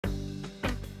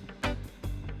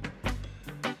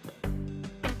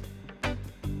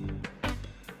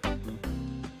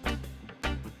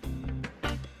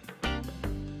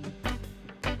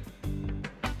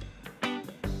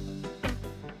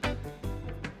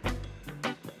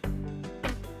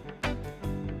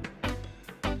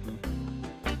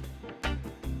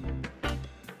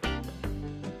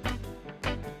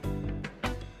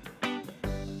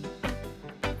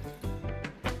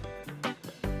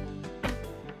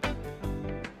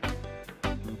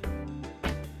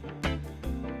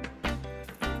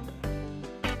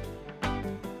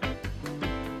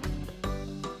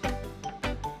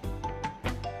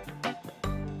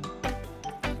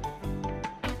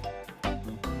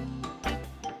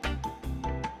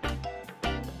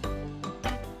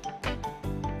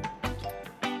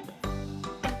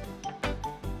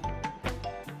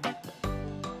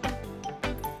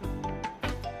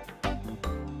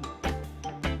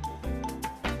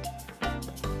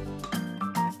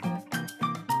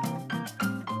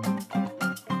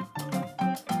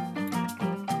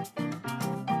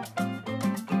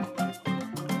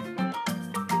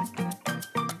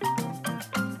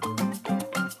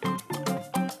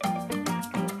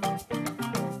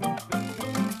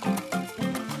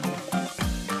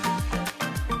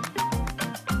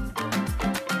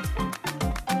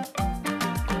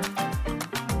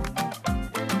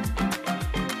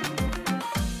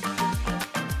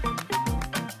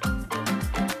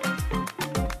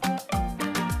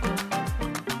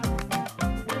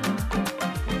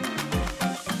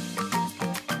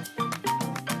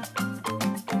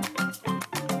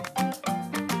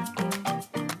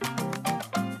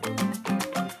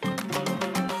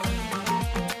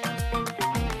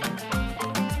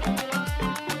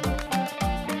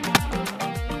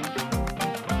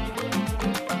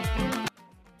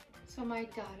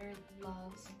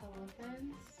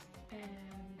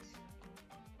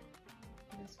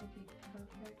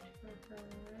project for her,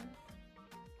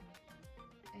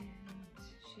 and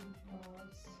she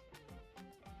loves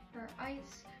her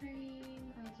ice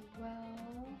cream as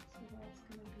well, so that's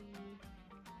gonna be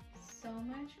so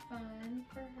much fun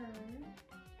for her.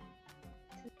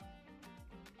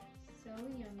 So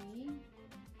yummy.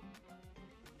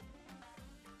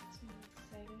 So I'm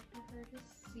excited for her to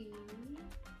see.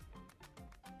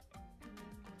 And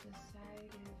then we'll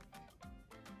decide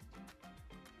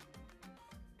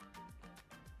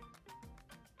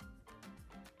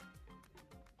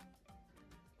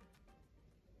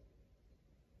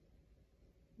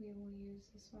if we will use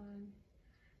this one.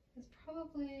 It's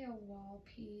probably a wall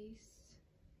piece.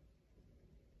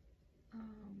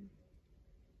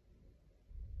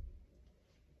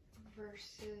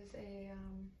 Versus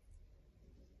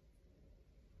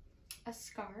a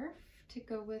scarf to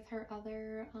go with her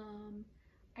other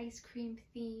ice cream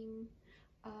theme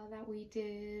that we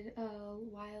did a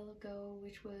while ago,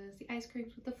 which was the ice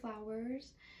creams with the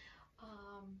flowers.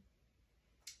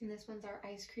 And this one's our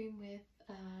ice cream with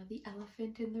the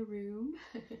elephant in the room.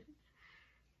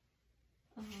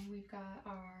 We've got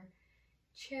our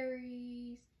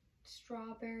cherry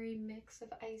strawberry mix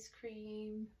of ice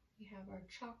cream. We have our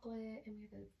chocolate, and we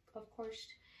have, of course,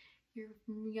 your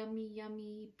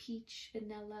yummy peach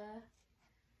vanilla.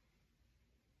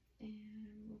 And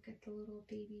we'll get the little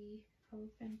baby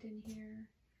elephant in here,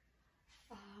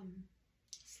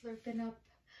 slurping up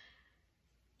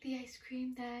the ice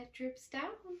cream that drips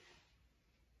down.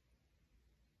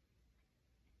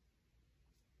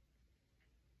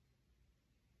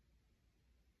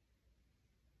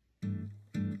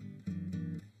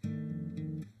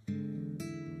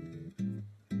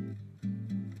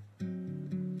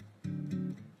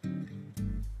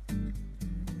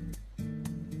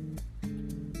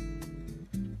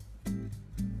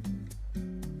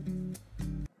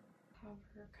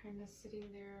 Kind of sitting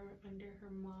there under her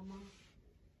mama,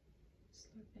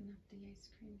 slurping up the ice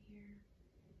cream here.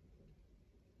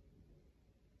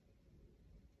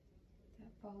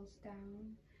 That falls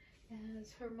down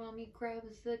as her mommy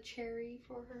grabs the cherry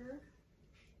for her.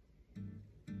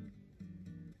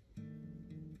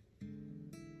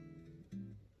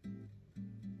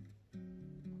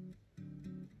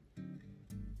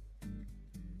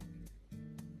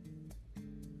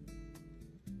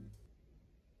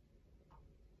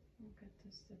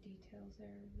 The details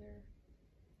there,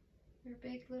 their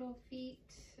big little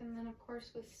feet, and then of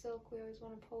course with silk we always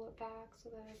want to pull it back so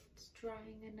that it's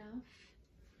drying enough.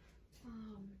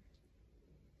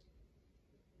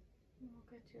 We'll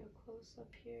get you a close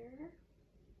up here.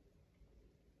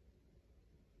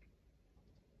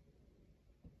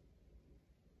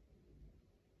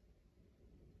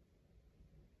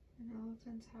 And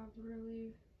elephants have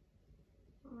really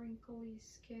wrinkly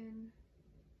skin.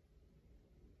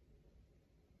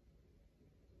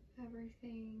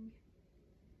 Everything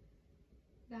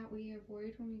that we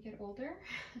avoid when we get older.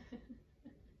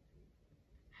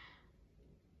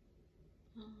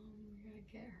 We're gonna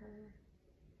get her,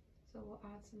 so we'll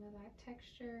add some of that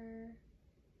texture,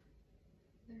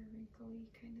 their wrinkly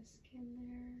kind of skin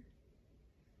there.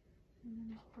 And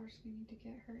then of course we need to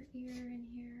get her ear in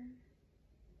here.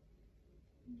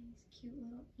 Nice cute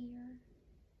little ear.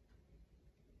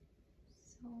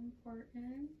 So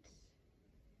important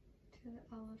to the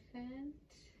elephant.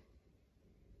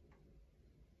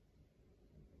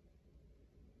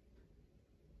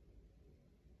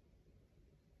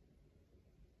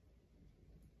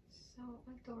 So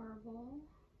adorable.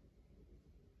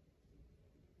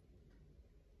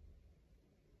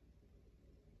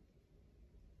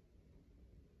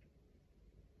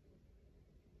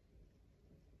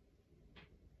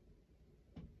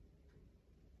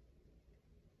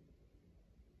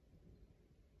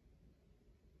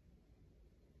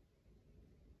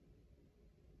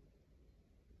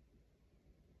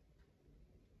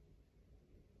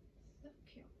 So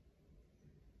cute.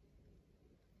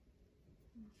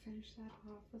 We'll finish that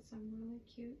off with some really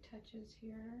cute touches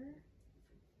here.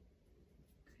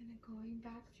 Kind of going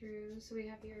back through. So we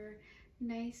have your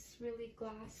nice, really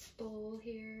glass bowl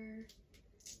here.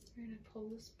 We're going to pull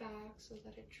this back so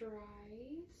that it dries.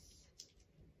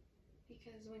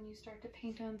 Because when you start to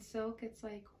paint on silk, it's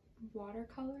like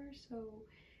watercolor. So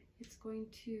it's going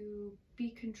to be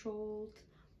controlled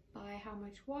by how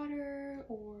much water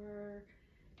or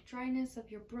dryness of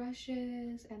your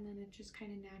brushes, and then it just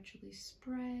kind of naturally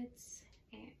spreads,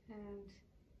 and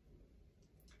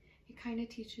it kind of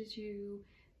teaches you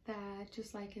that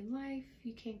just like in life,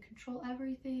 you can't control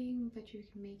everything, but you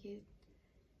can make it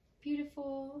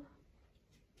beautiful.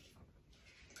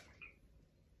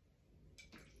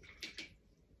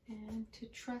 And to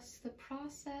trust the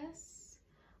process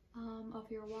of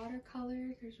your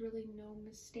watercolor. There's really no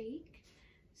mistake.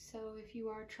 So if you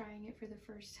are trying it for the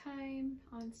first time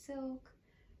on silk,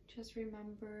 just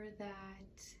remember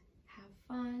that have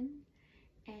fun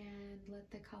and let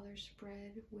the color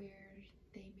spread where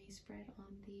they may spread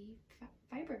on the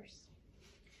fibers.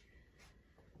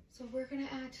 So we're gonna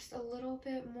add just a little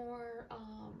bit more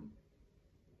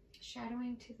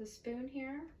shadowing to the spoon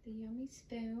here, the yummy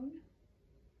spoon.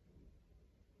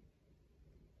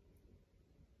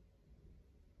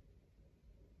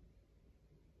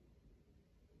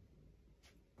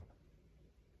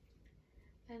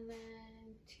 And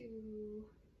then to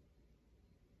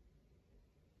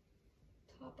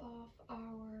top off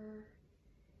our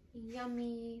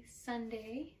yummy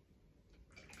sundae,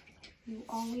 you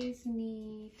always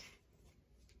need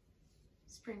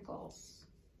sprinkles.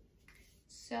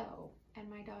 So, and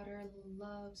my daughter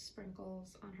loves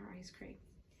sprinkles on her ice cream.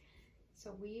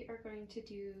 So we are going to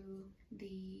do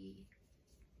the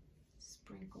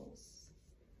sprinkles,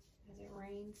 as it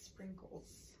rains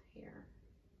sprinkles here.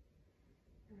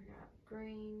 We got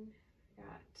green,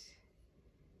 got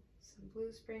some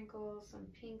blue sprinkles, some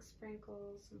pink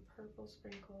sprinkles, some purple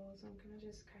sprinkles. I'm gonna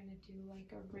just kind of do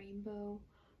like a rainbow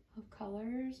of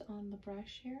colors on the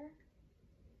brush here.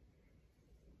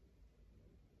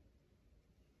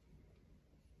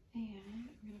 And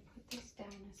I'm gonna put this down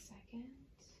a second.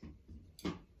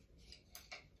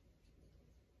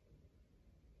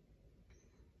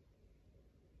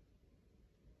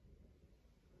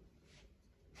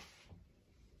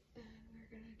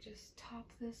 Just top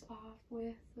this off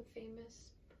with the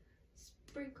famous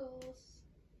sprinkles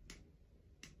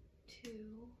to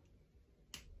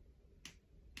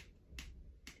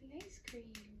the ice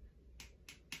cream.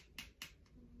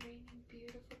 Raining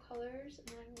beautiful colors,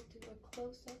 and I will do a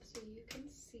close-up so you can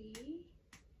see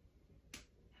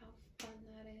how fun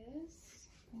that is.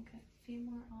 I'll get a few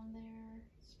more on there,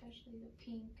 especially the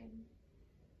pink, and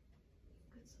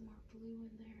get some more blue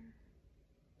in there.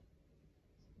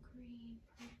 Green,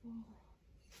 purple.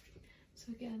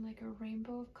 So again, like a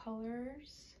rainbow of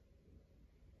colors.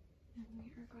 And we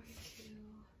are going to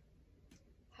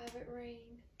have it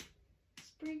rain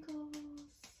sprinkles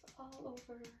all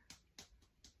over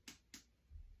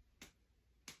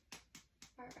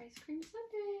our ice cream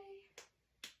sundae.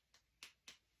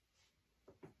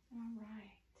 All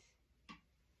right.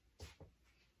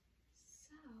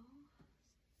 So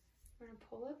we're gonna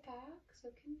pull it back so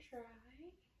it can dry.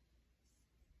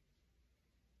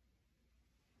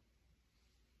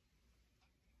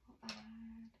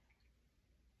 Add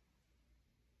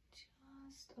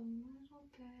just a little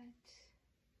bit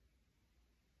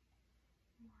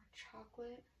more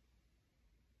chocolate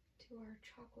to our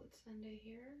chocolate sundae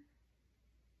here.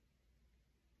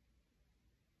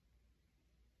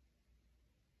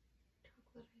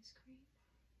 Chocolate ice cream.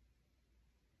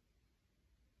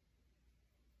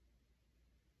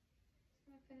 So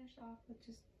I'm gonna finish off with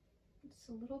just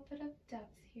a little bit of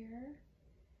depth here,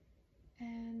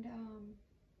 and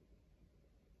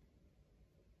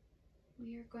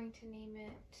we are going to name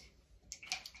it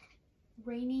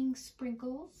Raining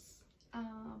Sprinkles,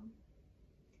 and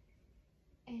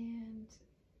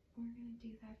we're going to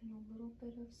do that in a little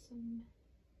bit of some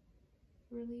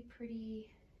really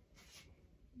pretty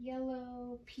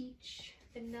yellow, peach,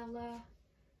 vanilla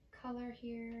color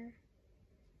here.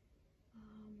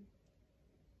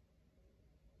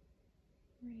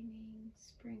 Raining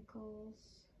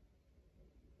sprinkles.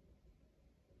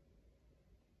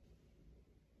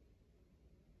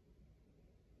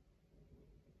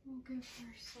 We'll give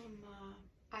her some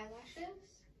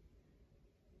eyelashes,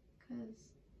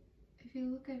 because if you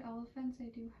look at elephants, they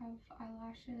do have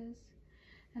eyelashes,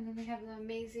 and then they have the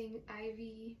amazing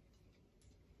ivy,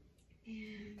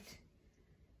 and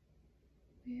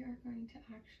we are going to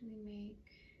actually make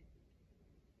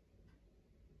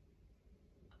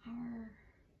our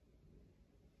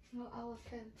little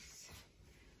elephants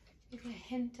with a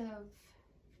hint of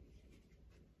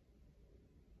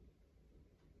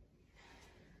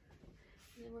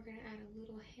and then we're going to add a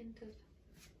little hint of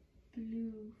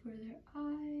blue for their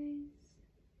eyes.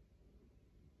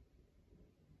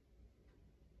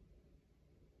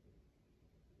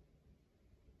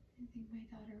 I think my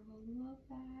daughter will love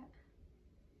that.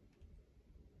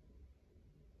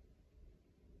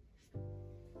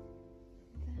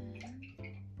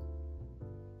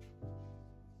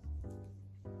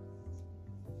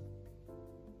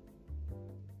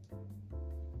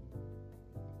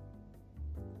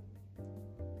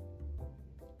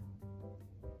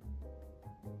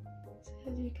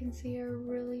 As you can see, are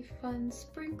really fun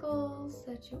sprinkles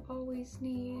that you always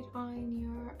need on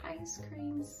your ice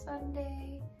cream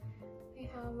sundae. We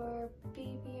have our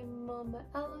baby and mama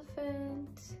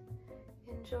elephant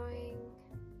enjoying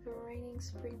the raining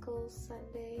sprinkles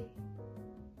Sunday,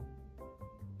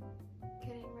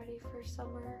 getting ready for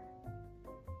summer.